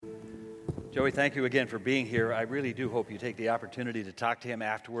Joey, thank you again for being here. I really do hope you take the opportunity to talk to him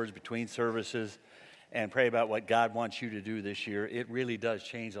afterwards between services and pray about what God wants you to do this year. It really does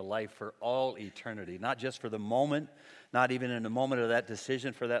change a life for all eternity, not just for the moment, not even in the moment of that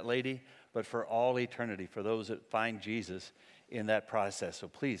decision for that lady, but for all eternity, for those that find Jesus in that process. So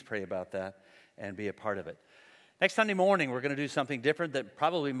please pray about that and be a part of it. Next Sunday morning, we're going to do something different that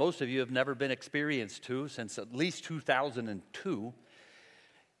probably most of you have never been experienced to since at least 2002.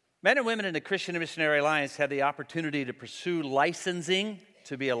 Men and women in the Christian Missionary Alliance have the opportunity to pursue licensing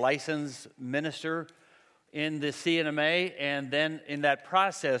to be a licensed minister in the CNMA, and then in that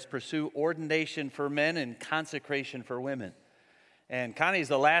process pursue ordination for men and consecration for women. And Connie's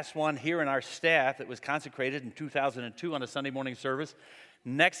the last one here in our staff that was consecrated in 2002 on a Sunday morning service.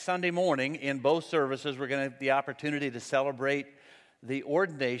 Next Sunday morning in both services, we're going to have the opportunity to celebrate the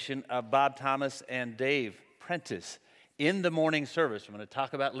ordination of Bob Thomas and Dave Prentice in the morning service. I'm going to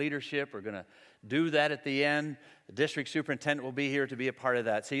talk about leadership. We're going to do that at the end. The district superintendent will be here to be a part of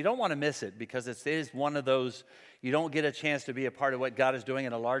that. So you don't want to miss it, because it is one of those, you don't get a chance to be a part of what God is doing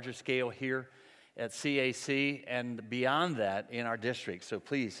at a larger scale here at CAC and beyond that in our district. So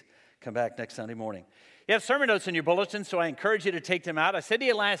please come back next Sunday morning. You have sermon notes in your bulletin, so I encourage you to take them out. I said to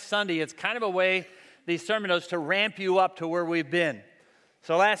you last Sunday, it's kind of a way, these sermon notes, to ramp you up to where we've been.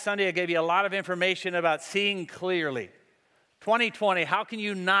 So last Sunday, I gave you a lot of information about seeing clearly. 2020, how can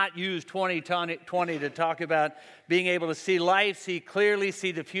you not use 2020 to talk about being able to see life, see clearly,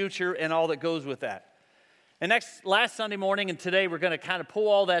 see the future, and all that goes with that? And last Sunday morning and today, we're going to kind of pull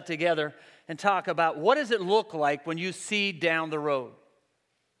all that together and talk about what does it look like when you see down the road.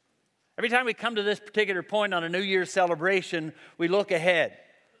 Every time we come to this particular point on a New Year's celebration, we look ahead.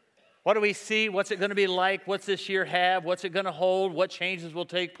 What do we see? What's it going to be like? What's this year have? What's it going to hold? What changes will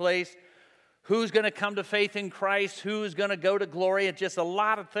take place? Who's going to come to faith in Christ? Who's going to go to glory? It's just a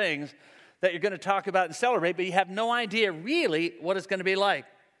lot of things that you're going to talk about and celebrate, but you have no idea really what it's going to be like.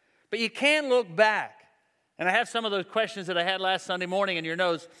 But you can look back. And I have some of those questions that I had last Sunday morning in your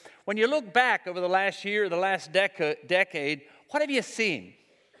notes. When you look back over the last year, the last decade, what have you seen?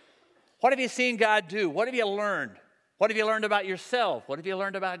 What have you seen God do? What have you learned? What have you learned about yourself? What have you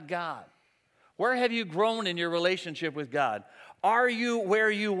learned about God? Where have you grown in your relationship with God? Are you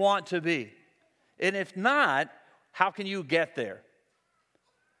where you want to be? And if not, how can you get there?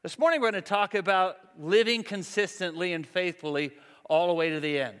 This morning we're going to talk about living consistently and faithfully all the way to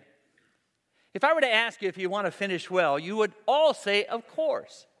the end. If I were to ask you if you want to finish well, you would all say, of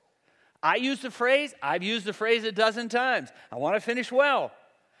course. I've used the phrase a dozen times. I want to finish well.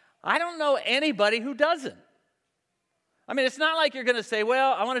 I don't know anybody who doesn't. I mean, it's not like you're going to say,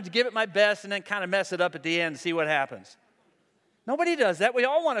 well, I wanted to give it my best and then kind of mess it up at the end and see what happens. Nobody does that. We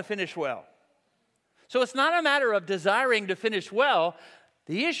all want to finish well. So it's not a matter of desiring to finish well.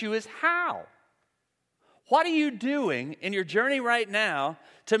 The issue is how. What are you doing in your journey right now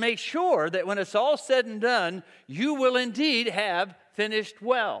to make sure that when it's all said and done, you will indeed have finished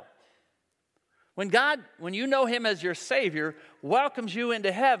well? When God, when you know Him as your Savior, welcomes you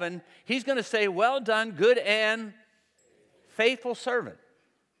into heaven, He's going to say, well done, good and faithful servant.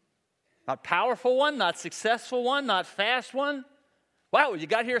 Not powerful one, not successful one, not fast one. Wow, you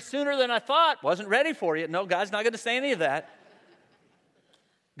got here sooner than I thought. Wasn't ready for you. No, God's not going to say any of that.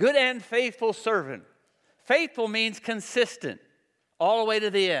 Good and faithful servant. Faithful means consistent all the way to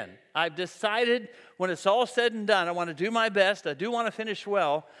the end. I've decided when it's all said and done, I want to do my best. I do want to finish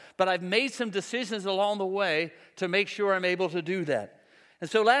well, but I've made some decisions along the way to make sure I'm able to do that. And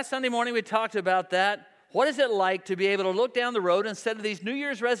so last Sunday morning we talked about that. What is it like to be able to look down the road instead of these New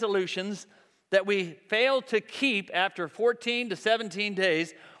Year's resolutions that we failed to keep after 14 to 17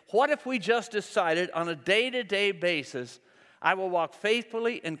 days? What if we just decided on a day-to-day basis, I will walk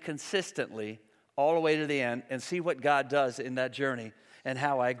faithfully and consistently all the way to the end and see what God does in that journey and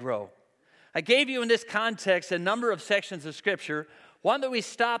how I grow. I gave you in this context a number of sections of Scripture. One that we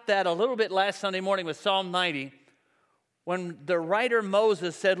stopped at a little bit last Sunday morning was Psalm 90. When the writer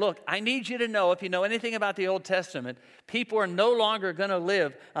Moses said, look, I need you to know, if you know anything about the Old Testament, people are no longer going to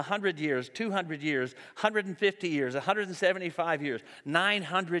live 100 years, 200 years, 150 years, 175 years,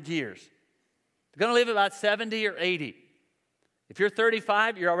 900 years. They're going to live about 70 or 80. If you're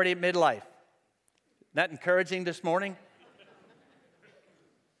 35, you're already at midlife. Isn't that encouraging this morning?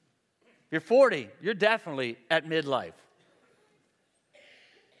 If you're 40, you're definitely at midlife.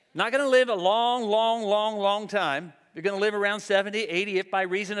 Not going to live a long time. You're going to live around 70, 80. If by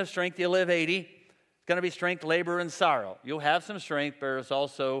reason of strength you live 80, it's going to be strength, labor, and sorrow. You'll have some strength, but it's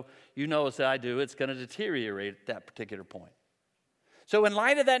also, you know as I do, it's going to deteriorate at that particular point. So in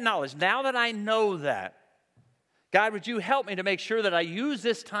light of that knowledge, now that I know that, God, would you help me to make sure that I use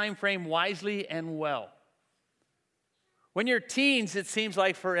this time frame wisely and well? When you're teens, it seems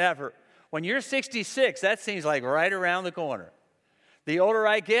like forever. When you're 66, that seems like right around the corner. The older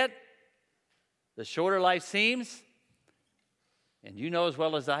I get, the shorter life seems. And you know as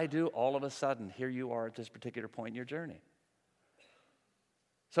well as I do, all of a sudden, here you are at this particular point in your journey.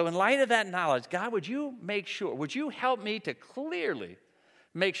 So in light of that knowledge, God, would you help me to clearly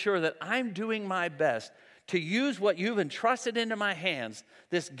make sure that I'm doing my best to use what you've entrusted into my hands,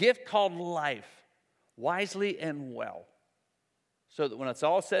 this gift called life, wisely and well, so that when it's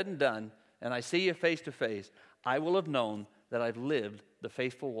all said and done and I see you face to face, I will have known that I've lived the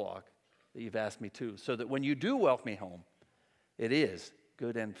faithful walk that you've asked me to, so that when you do welcome me home, it is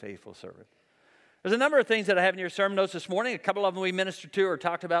good and faithful servant. There's a number of things that I have in your sermon notes this morning. A couple of them we ministered to or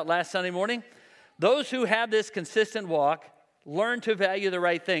talked about last Sunday morning. Those who have this consistent walk learn to value the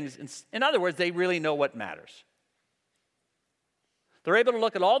right things. In other words, they really know what matters. They're able to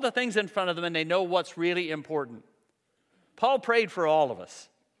look at all the things in front of them and they know what's really important. Paul prayed for all of us.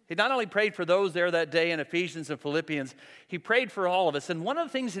 He not only prayed for those there that day in Ephesians and Philippians, he prayed for all of us. And one of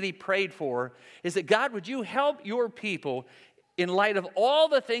the things that he prayed for is that, God, would you help your people in light of all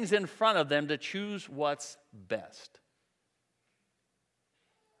the things in front of them to choose what's best?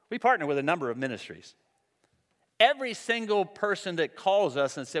 We partner with a number of ministries. Every single person that calls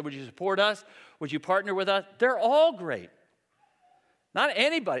us and said, would you support us? Would you partner with us? They're all great.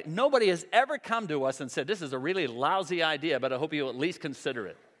 Nobody has ever come to us and said, this is a really lousy idea, but I hope you'll at least consider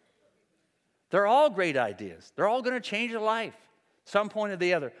it. They're all great ideas. They're all going to change your life, some point or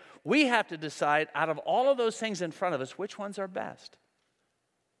the other. We have to decide out of all of those things in front of us, which ones are best.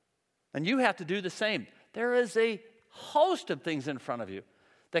 And you have to do the same. There is a host of things in front of you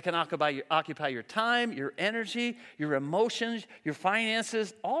that can occupy your time, your energy, your emotions, your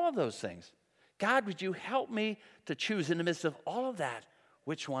finances, all of those things. God, would you help me to choose in the midst of all of that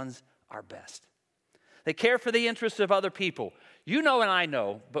which ones are best? They care for the interests of other people. You know and I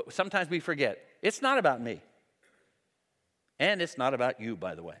know, but sometimes we forget. It's not about me. And it's not about you,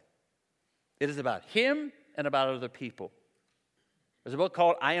 by the way. It is about him and about other people. There's a book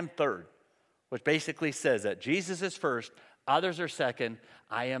called I Am Third, which basically says that Jesus is first, others are second,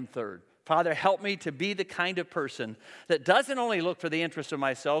 I am third. Father, help me to be the kind of person that doesn't only look for the interest of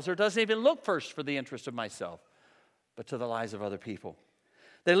myself or doesn't even look first for the interest of myself, but to the lives of other people.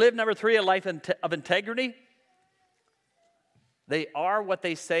 They live, number 3, a life of integrity. They are what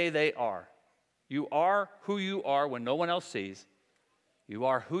they say they are. You are who you are when no one else sees. You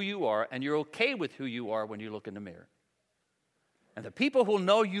are who you are, and you're okay with who you are when you look in the mirror. And the people who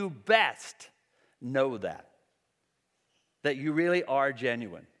know you best know that you really are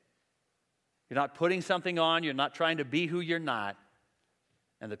genuine. You're not putting something on. You're not trying to be who you're not.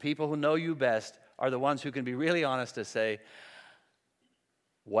 And the people who know you best are the ones who can be really honest to say,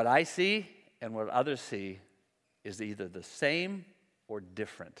 what I see and what others see is either the same or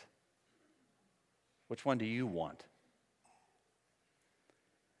different. Which one do you want?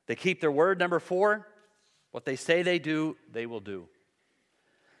 They keep their word. Number 4, what they say they do, they will do.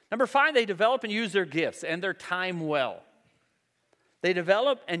 Number 5, they develop and use their gifts and their time well. They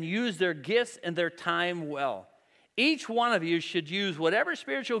develop and use their gifts and their time well. Each one of you should use whatever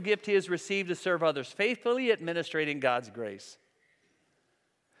spiritual gift he has received to serve others, faithfully administrating God's grace.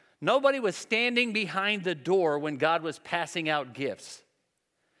 Nobody was standing behind the door when God was passing out gifts.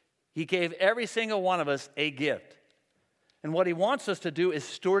 He gave every single one of us a gift. And what he wants us to do is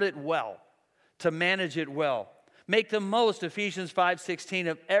steward it well, to manage it well. Make the most, Ephesians 5:16,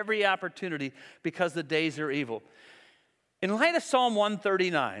 of every opportunity because the days are evil. In light of Psalm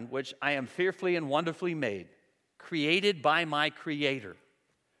 139, which I am fearfully and wonderfully made, created by my Creator.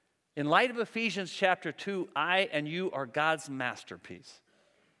 In light of Ephesians chapter 2, I and you are God's masterpiece.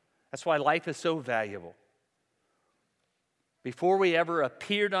 That's why life is so valuable. Before we ever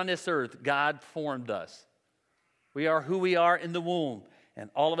appeared on this earth, God formed us. We are who we are in the womb. And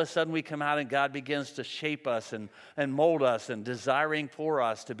all of a sudden we come out and God begins to shape us and mold us and desiring for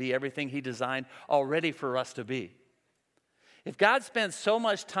us to be everything he designed already for us to be. If God spent so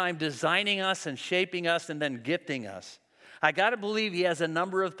much time designing us and shaping us and then gifting us, I got to believe he has a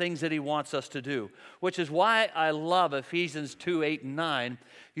number of things that he wants us to do, which is why I love Ephesians 2:8 and 9.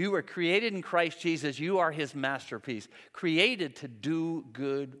 You were created in Christ Jesus. You are his masterpiece, created to do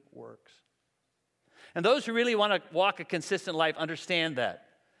good works. And those who really want to walk a consistent life understand that.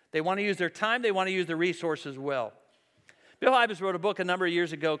 They want to use their time. They want to use their resources well. Bill Hybels wrote a book a number of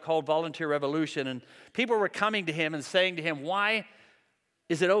years ago called Volunteer Revolution, and people were coming to him and saying to him, why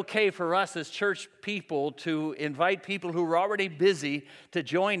is it okay for us as church people to invite people who are already busy to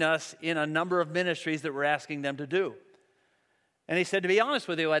join us in a number of ministries that we're asking them to do? And he said, to be honest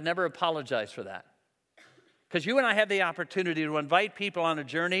with you, I'd never apologize for that. Because you and I have the opportunity to invite people on a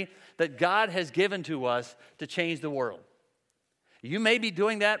journey that God has given to us to change the world. You may be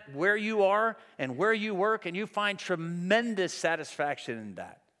doing that where you are and where you work, and you find tremendous satisfaction in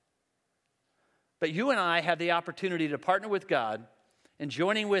that. But you and I have the opportunity to partner with God and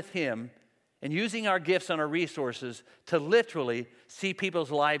joining with Him and using our gifts and our resources to literally see people's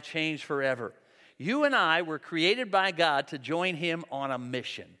lives change forever. You and I were created by God to join Him on a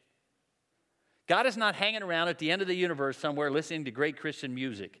mission. God is not hanging around at the end of the universe somewhere listening to great Christian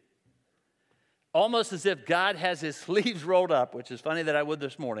music. Almost as if God has His sleeves rolled up, which is funny that I would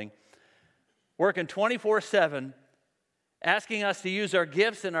this morning, working 24/7, asking us to use our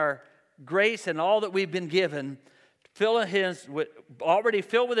gifts and our grace and all that we've been given, already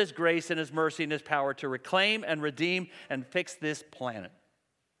filled with His grace and His mercy and His power to reclaim and redeem and fix this planet.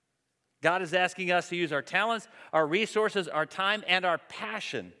 God is asking us to use our talents, our resources, our time, and our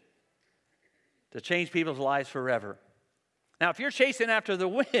passion to change people's lives forever. Now, if you're chasing after the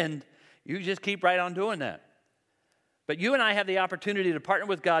wind, you just keep right on doing that. But you and I have the opportunity to partner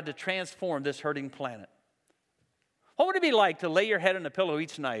with God to transform this hurting planet. What would it be like to lay your head on a pillow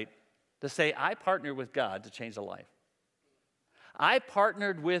each night to say, I partnered with God to change a life? I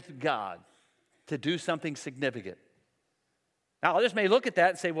partnered with God to do something significant. Now, others may look at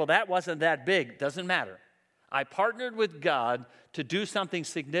that and say, well, that wasn't that big. Doesn't matter. I partnered with God to do something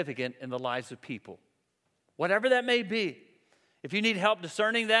significant in the lives of people. Whatever that may be. If you need help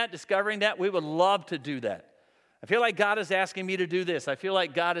discerning that, discovering that, we would love to do that. I feel like God is asking me to do this. I feel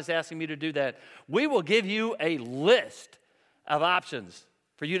like God is asking me to do that. We will give you a list of options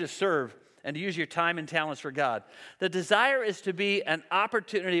for you to serve and to use your time and talents for God. The desire is to be an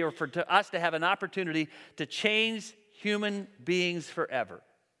opportunity, or for us to have an opportunity to change human beings forever.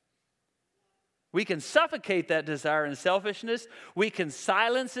 We can suffocate that desire in selfishness. We can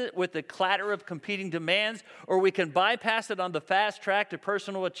silence it with the clatter of competing demands, or we can bypass it on the fast track to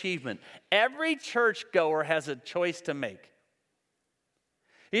personal achievement. Every churchgoer has a choice to make.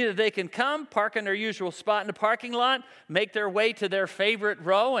 Either they can come, park in their usual spot in the parking lot, make their way to their favorite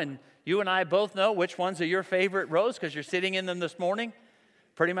row, and you and I both know which ones are your favorite rows because you're sitting in them this morning.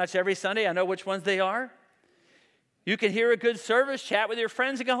 Pretty much every Sunday, I know which ones they are. You can hear a good service, chat with your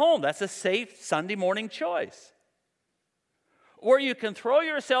friends, and go home. That's a safe Sunday morning choice. Or you can throw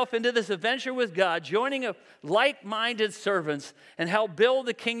yourself into this adventure with God, joining like-minded servants, and help build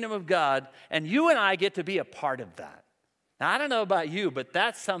the kingdom of God, and you and I get to be a part of that. Now, I don't know about you, but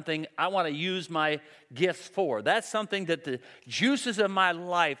that's something I want to use my gifts for. That's something that the juices of my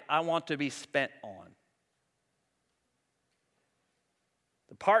life I want to be spent on.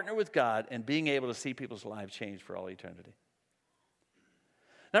 To partner with God and being able to see people's lives change for all eternity.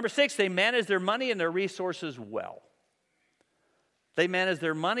 Number 6, they manage their money and their resources well. They manage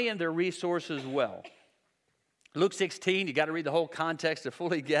their money and their resources well. Luke 16, you got to read the whole context to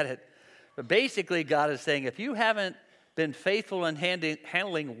fully get it. But basically, God is saying, if you haven't been faithful in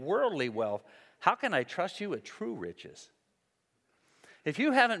handling worldly wealth, how can I trust you with true riches? If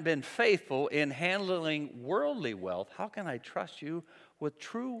you haven't been faithful in handling worldly wealth, how can I trust you with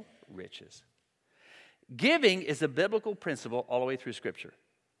true riches? Giving is a biblical principle all the way through Scripture.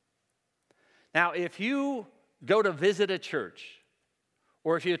 Now, if you go to visit a church,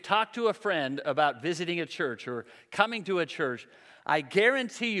 or if you talk to a friend about visiting a church or coming to a church, I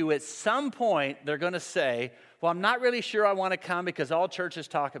guarantee you at some point they're going to say, well, I'm not really sure I want to come because all churches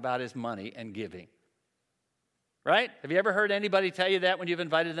talk about is money and giving. Right? Have you ever heard anybody tell you that when you've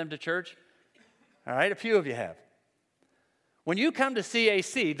invited them to church? All right, a few of you have. When you come to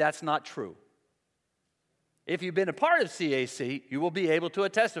CAC, that's not true. If you've been a part of CAC, you will be able to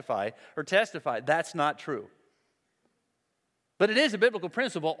testify. That's not true. But it is a biblical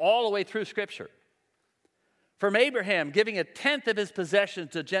principle all the way through Scripture. From Abraham giving 1/10 of his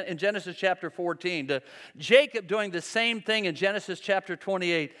possessions in Genesis chapter 14, to Jacob doing the same thing in Genesis chapter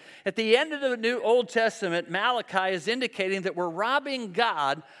 28. At the end of the New Old Testament, Malachi is indicating that we're robbing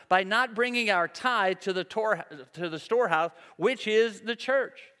God by not bringing our tithe to the storehouse, which is the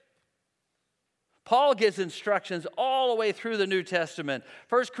church. Paul gives instructions all the way through the New Testament.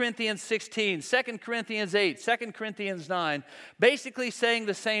 1 Corinthians 16, 2 Corinthians 8, 2 Corinthians 9, basically saying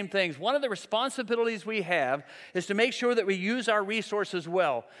the same things. One of the responsibilities we have is to make sure that we use our resources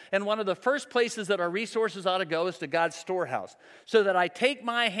well. And one of the first places that our resources ought to go is to God's storehouse. So that I take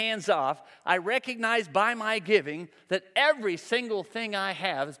my hands off, I recognize by my giving that every single thing I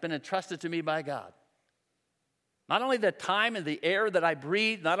have has been entrusted to me by God. Not only the time and the air that I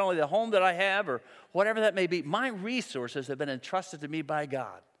breathe, not only the home that I have or whatever that may be, my resources have been entrusted to me by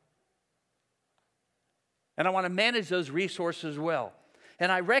God. And I want to manage those resources well.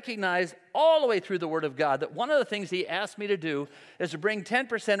 And I recognize all the way through the Word of God that one of the things He asked me to do is to bring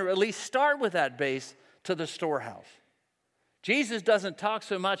 10%, or at least start with that base, to the storehouse. Jesus doesn't talk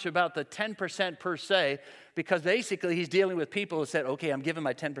so much about the 10% per se, because basically He's dealing with people who said, okay, I'm giving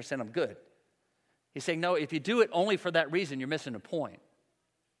my 10%, I'm good. He's saying, no, if you do it only for that reason, you're missing a point.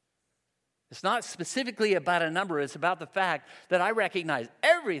 It's not specifically about a number. It's about the fact that I recognize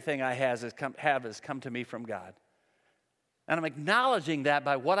everything I have has come to me from God. And I'm acknowledging that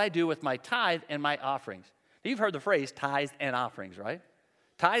by what I do with my tithe and my offerings. You've heard the phrase tithes and offerings, right?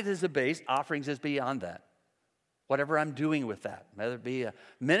 Tithe is the base. Offerings is beyond that. Whatever I'm doing with that, whether it be a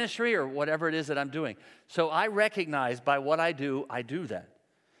ministry or whatever it is that I'm doing. So I recognize by what I do that.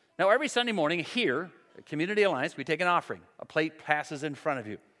 Now, every Sunday morning here at Community Alliance, we take an offering. A plate passes in front of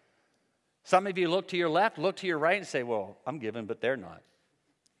you. Some of you look to your left, look to your right, and say, well, I'm giving, but they're not.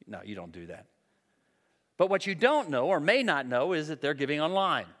 No, you don't do that. But what you don't know or may not know is that they're giving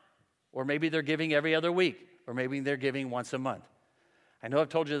online. Or maybe they're giving every other week. Or maybe they're giving once a month. I know I've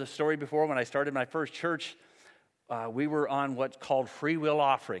told you the story before. When I started my first church, we were on what's called free will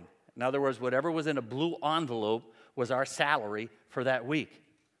offering. In other words, whatever was in a blue envelope was our salary for that week.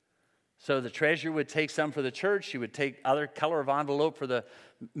 So the treasurer would take some for the church. She would take other color of envelope for the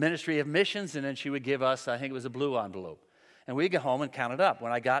Ministry of Missions, and then she would give us, I think it was a blue envelope. And we'd go home and count it up.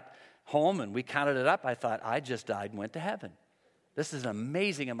 When I got home and we counted it up, I thought, I just died and went to heaven. This is an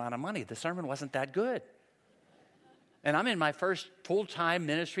amazing amount of money. The sermon wasn't that good. And I'm in my first full-time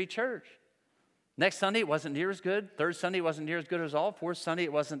ministry church. Next Sunday, it wasn't near as good. Third Sunday, it wasn't near as good as all. Fourth Sunday,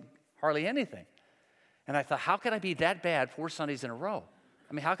 it wasn't hardly anything. And I thought, how could I be that bad 4 Sundays in a row?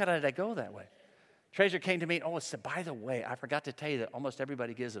 I mean, how could I go that way? Treasurer came to me, said, by the way, I forgot to tell you that almost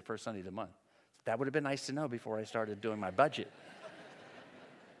everybody gives the first Sunday of the month. That would have been nice to know before I started doing my budget.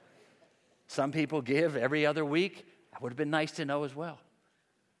 Some people give every other week. That would have been nice to know as well.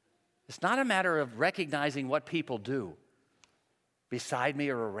 It's not a matter of recognizing what people do beside me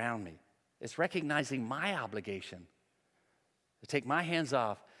or around me. It's recognizing my obligation to take my hands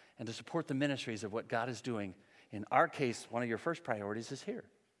off and to support the ministries of what God is doing. In our case, one of your first priorities is here.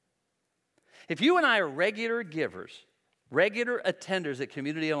 If you and I are regular givers, regular attenders at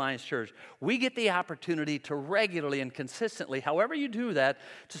Community Alliance Church, we get the opportunity to regularly and consistently, however you do that,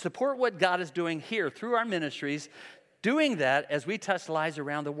 to support what God is doing here through our ministries, doing that as we touch lives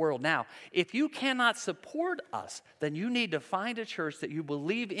around the world. Now, if you cannot support us, then you need to find a church that you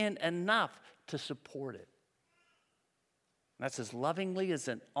believe in enough to support it. That's as lovingly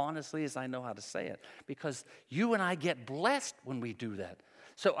and honestly as I know how to say it, because you and I get blessed when we do that.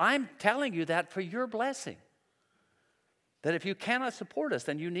 So I'm telling you that for your blessing. That if you cannot support us,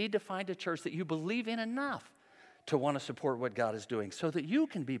 then you need to find a church that you believe in enough to want to support what God is doing so that you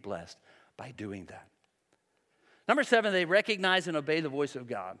can be blessed by doing that. Number 7, they recognize and obey the voice of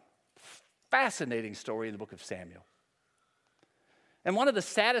God. Fascinating story in the book of Samuel. And one of the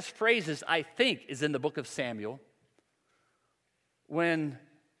saddest phrases, I think, is in the book of Samuel, when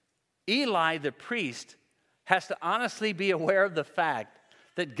Eli, the priest, has to honestly be aware of the fact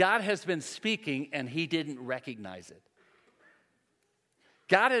that God has been speaking and he didn't recognize it.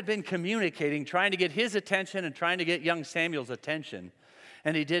 God had been communicating, trying to get his attention and trying to get young Samuel's attention,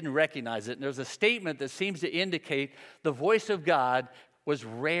 and he didn't recognize it. And there's a statement that seems to indicate the voice of God was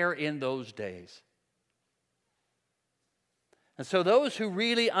rare in those days. And so those who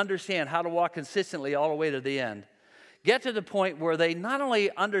really understand how to walk consistently all the way to the end get to the point where they not only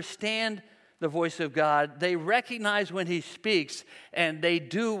understand the voice of God, they recognize when he speaks, and they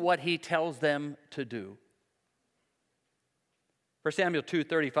do what he tells them to do. 1 Samuel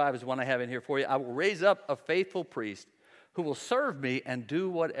 2:35 is one I have in here for you. I will raise up a faithful priest who will serve me and do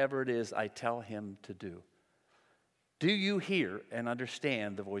whatever it is I tell him to do. Do you hear and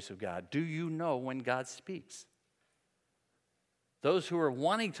understand the voice of God? Do you know when God speaks? Those who are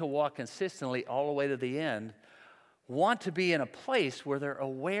wanting to walk consistently all the way to the end want to be in a place where they're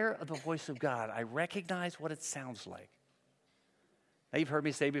aware of the voice of God. I recognize what it sounds like. Now, you've heard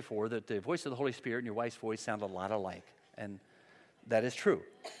me say before that the voice of the Holy Spirit and your wife's voice sound a lot alike, and that is true.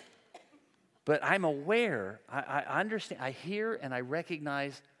 But I'm aware, I understand, I hear and I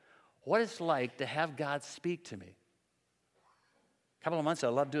recognize what it's like to have God speak to me. A couple of months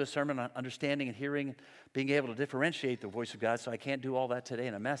ago, I love to do a sermon on understanding and hearing, being able to differentiate the voice of God, so I can't do all that today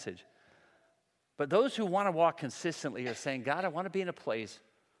in a message. But those who want to walk consistently are saying, God, I want to be in a place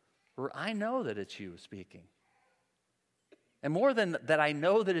where I know that it's you speaking. And more than that I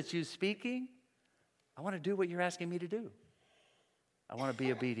know that it's you speaking, I want to do what you're asking me to do. I want to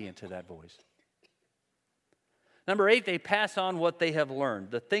be obedient to that voice. Number 8, they pass on what they have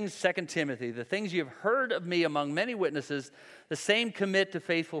learned. The things, 2 Timothy, the things you have heard of me among many witnesses, the same commit to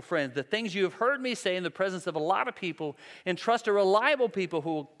faithful friends. The things you have heard me say in the presence of a lot of people, entrust to reliable people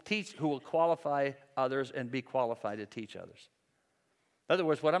who will teach, who will qualify others and be qualified to teach others. In other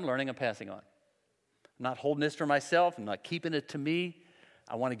words, what I'm learning, I'm passing on. I'm not holding this for myself. I'm not keeping it to me.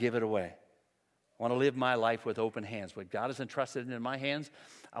 I want to give it away. I want to live my life with open hands. What God has entrusted in my hands,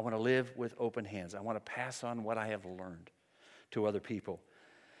 I want to live with open hands. I want to pass on what I have learned to other people.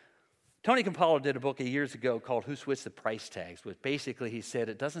 Tony Campolo did a book years ago called Who Switched the Price Tags, which basically he said,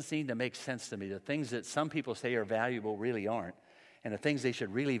 it doesn't seem to make sense to me. The things that some people say are valuable really aren't, and the things they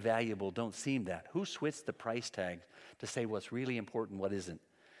should really valuable don't seem that. Who switched the price tags to say what's really important, what isn't?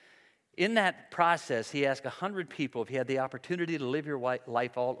 In that process, he asked 100 people, if you had the opportunity to live your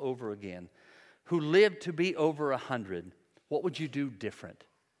life all over again, who lived to be over 100, what would you do different?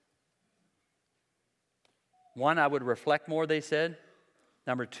 1, I would reflect more, they said.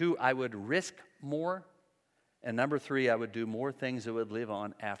 Number 2, I would risk more. And number 3, I would do more things that would live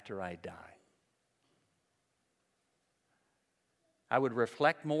on after I die. I would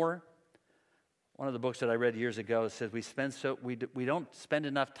reflect more. One of the books that I read years ago says we don't spend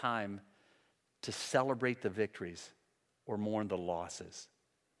enough time to celebrate the victories or mourn the losses,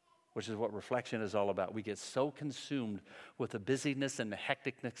 which is what reflection is all about. We get so consumed with the busyness and the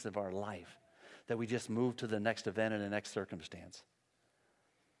hecticness of our life that we just move to the next event and the next circumstance.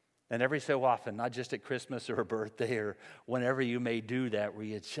 And every so often, not just at Christmas or a birthday or whenever you may do that, where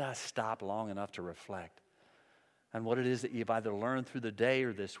you just stop long enough to reflect on what it is that you've either learned through the day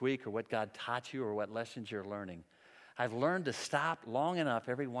or this week, or what God taught you, or what lessons you're learning. I've learned to stop long enough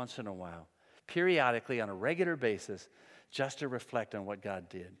every once in a while, periodically on a regular basis, just to reflect on what God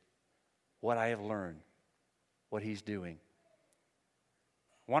did, what I have learned, what He's doing.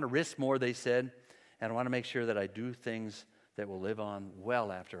 I want to risk more, they said, and I want to make sure that I do things that will live on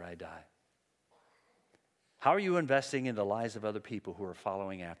well after I die. How are you investing in the lives of other people who are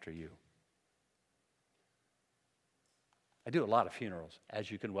following after you? I do a lot of funerals, as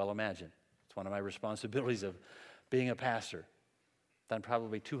you can well imagine. It's one of my responsibilities of being a pastor. Done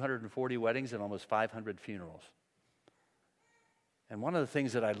probably 240 weddings and almost 500 funerals. And one of the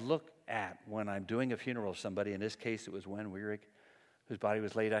things that I look at when I'm doing a funeral of somebody, in this case it was Wen Weirick, whose body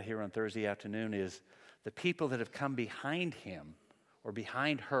was laid out here on Thursday afternoon, is the people that have come behind him or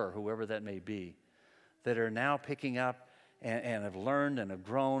behind her, whoever that may be, that are now picking up and have learned and have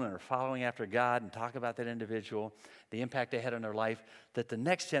grown and are following after God, and talk about that individual, the impact they had on their life, that the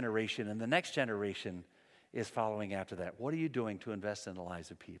next generation and the next generation is following after that. What are you doing to invest in the lives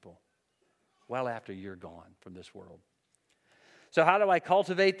of people well after you're gone from this world? So how do I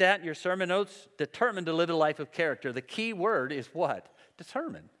cultivate that in your sermon notes? Determined to live a life of character. The key word is what?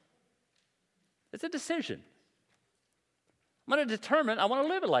 Determined. It's a decision. I'm going to determine I want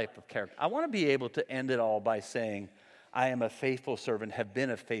to live a life of character. I want to be able to end it all by saying, I am a faithful servant, have been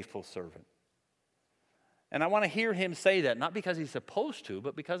a faithful servant. And I want to hear him say that, not because he's supposed to,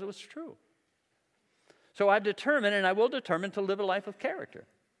 but because it was true. So I've determined, and I will determine, to live a life of character.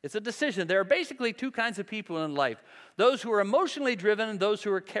 It's a decision. There are basically two kinds of people in life. Those who are emotionally driven and those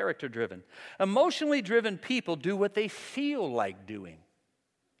who are character driven. Emotionally driven people do what they feel like doing.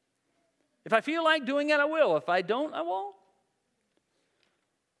 If I feel like doing it, I will. If I don't, I won't.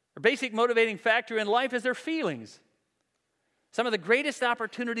 Their basic motivating factor in life is their feelings. Some of the greatest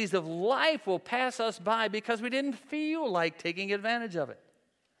opportunities of life will pass us by because we didn't feel like taking advantage of it.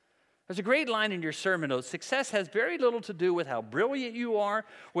 There's a great line in your sermon notes. Success has very little to do with how brilliant you are,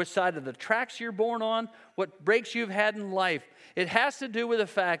 which side of the tracks you're born on, what breaks you've had in life. It has to do with the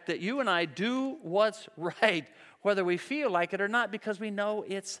fact that you and I do what's right, whether we feel like it or not, because we know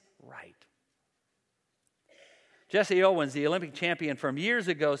it's right. Jesse Owens, the Olympic champion from years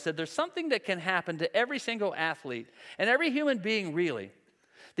ago, said there's something that can happen to every single athlete and every human being, really.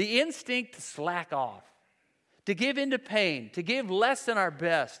 The instinct to slack off, to give in to pain, to give less than our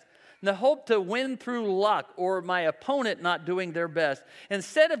best, and the hope to win through luck or my opponent not doing their best,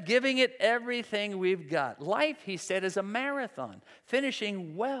 instead of giving it everything we've got. Life, he said, is a marathon.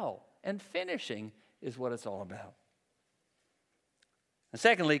 Finishing well, and finishing is what it's all about. And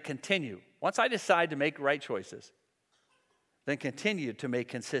secondly, continue. Once I decide to make right choices, then continue to make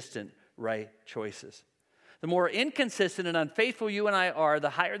consistent right choices. The more inconsistent and unfaithful you and I are, the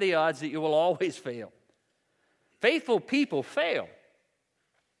higher the odds that you will always fail. Faithful people fail.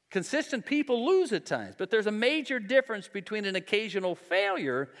 Consistent people lose at times, but there's a major difference between an occasional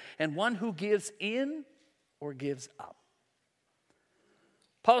failure and one who gives in or gives up.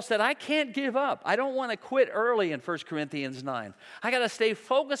 Paul said, I can't give up. I don't want to quit early in 1 Corinthians 9. I got to stay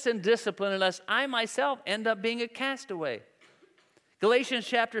focused and disciplined unless I myself end up being a castaway. Galatians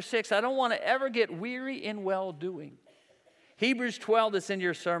chapter 6, I don't want to ever get weary in well-doing. Hebrews 12, that's in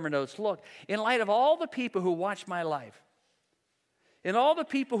your sermon notes. Look, in light of all the people who watch my life, and all the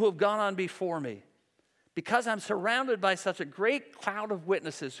people who have gone on before me, because I'm surrounded by such a great cloud of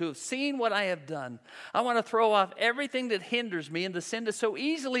witnesses who have seen what I have done, I want to throw off everything that hinders me and the sin that so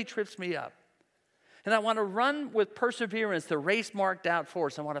easily trips me up. And I want to run with perseverance the race marked out for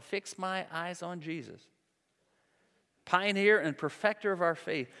us. I want to fix my eyes on Jesus, pioneer and perfecter of our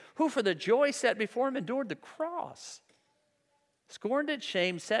faith, who for the joy set before him endured the cross, scorned its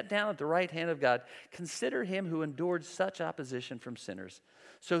shame, sat down at the right hand of God. Consider him who endured such opposition from sinners,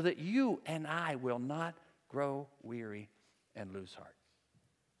 so that you and I will not grow weary and lose heart.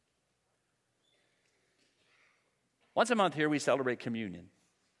 Once a month here we celebrate communion.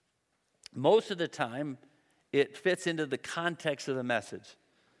 Most of the time it fits into the context of the message.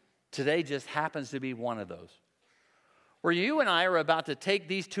 Today just happens to be one of those, where you and I are about to take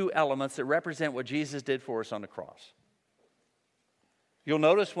these two elements that represent what Jesus did for us on the cross. You'll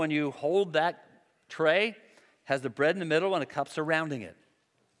notice when you hold that tray, has the bread in the middle and a cup surrounding it.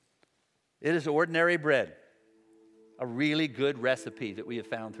 It is ordinary bread, a really good recipe that we have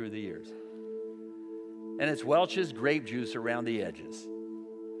found through the years. And it's Welch's grape juice around the edges.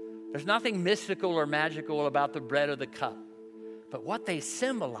 There's nothing mystical or magical about the bread or the cup, but what they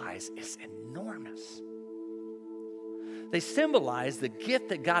symbolize is enormous. They symbolize the gift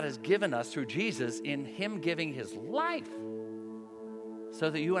that God has given us through Jesus in him giving his life so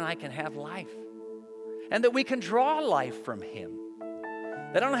that you and I can have life and that we can draw life from him.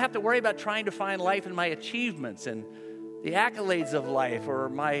 That I don't have to worry about trying to find life in my achievements and the accolades of life or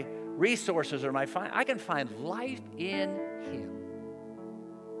my resources or I can find life in him.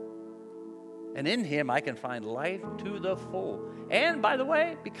 And in him I can find life to the full. And by the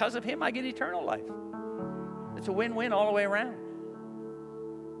way, because of him I get eternal life. It's a win-win all the way around.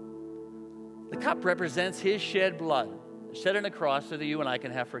 The cup represents his shed blood, shed on the cross so that you and I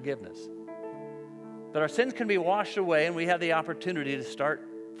can have forgiveness. That our sins can be washed away and we have the opportunity to start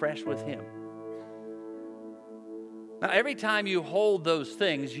fresh with him. Now, every time you hold those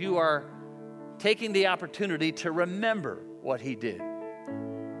things, you are taking the opportunity to remember what he did.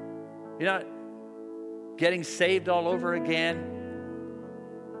 You're not getting saved all over again.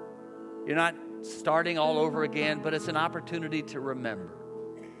 You're not starting all over again, but it's an opportunity to remember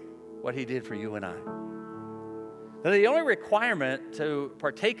what he did for you and I. Now, the only requirement to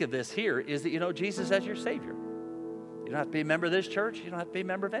partake of this here is that you know Jesus as your Savior. You don't have to be a member of this church. You don't have to be a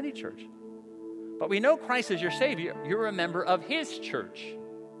member of any church. But we know Christ as your Savior. You're a member of his church.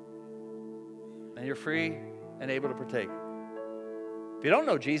 And you're free and able to partake. If you don't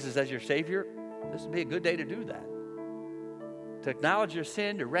know Jesus as your Savior, this would be a good day to do that. To acknowledge your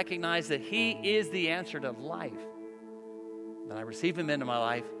sin, to recognize that he is the answer to life. Then I receive him into my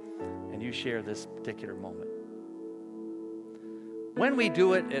life, and you share this particular moment. When we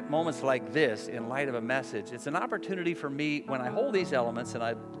do it at moments like this, in light of a message, it's an opportunity for me, when I hold these elements, and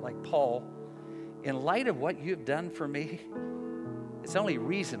I, like Paul, in light of what you've done for me, it's only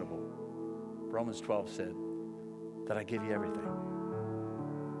reasonable, Romans 12 said, that I give you everything.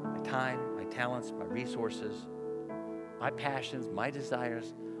 My time, my talents, my resources, my passions, my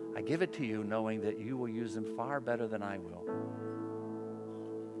desires, I give it to you knowing that you will use them far better than I will.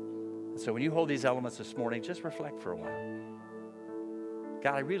 And so when you hold these elements this morning, just reflect for a while.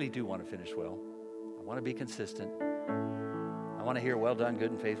 God, I really do want to finish well. I want to be consistent. I want to hear, well done,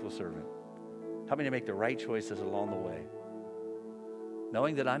 good and faithful servant. Help me to make the right choices along the way.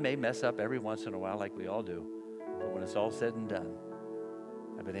 Knowing that I may mess up every once in a while like we all do, but when it's all said and done,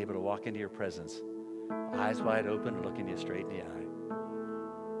 I've been able to walk into your presence, eyes wide open, looking you straight in the eye,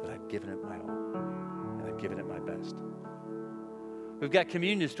 that I've given it my all, and I've given it my best. We've got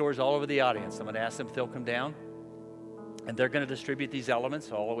communion stores all over the audience. I'm going to ask them if they'll come down. And they're going to distribute these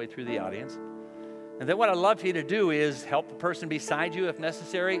elements all the way through the audience. And then what I'd love for you to do is help the person beside you if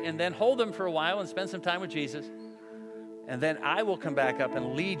necessary, and then hold them for a while and spend some time with Jesus. And then I will come back up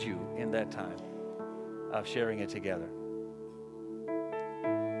and lead you in that time of sharing it together.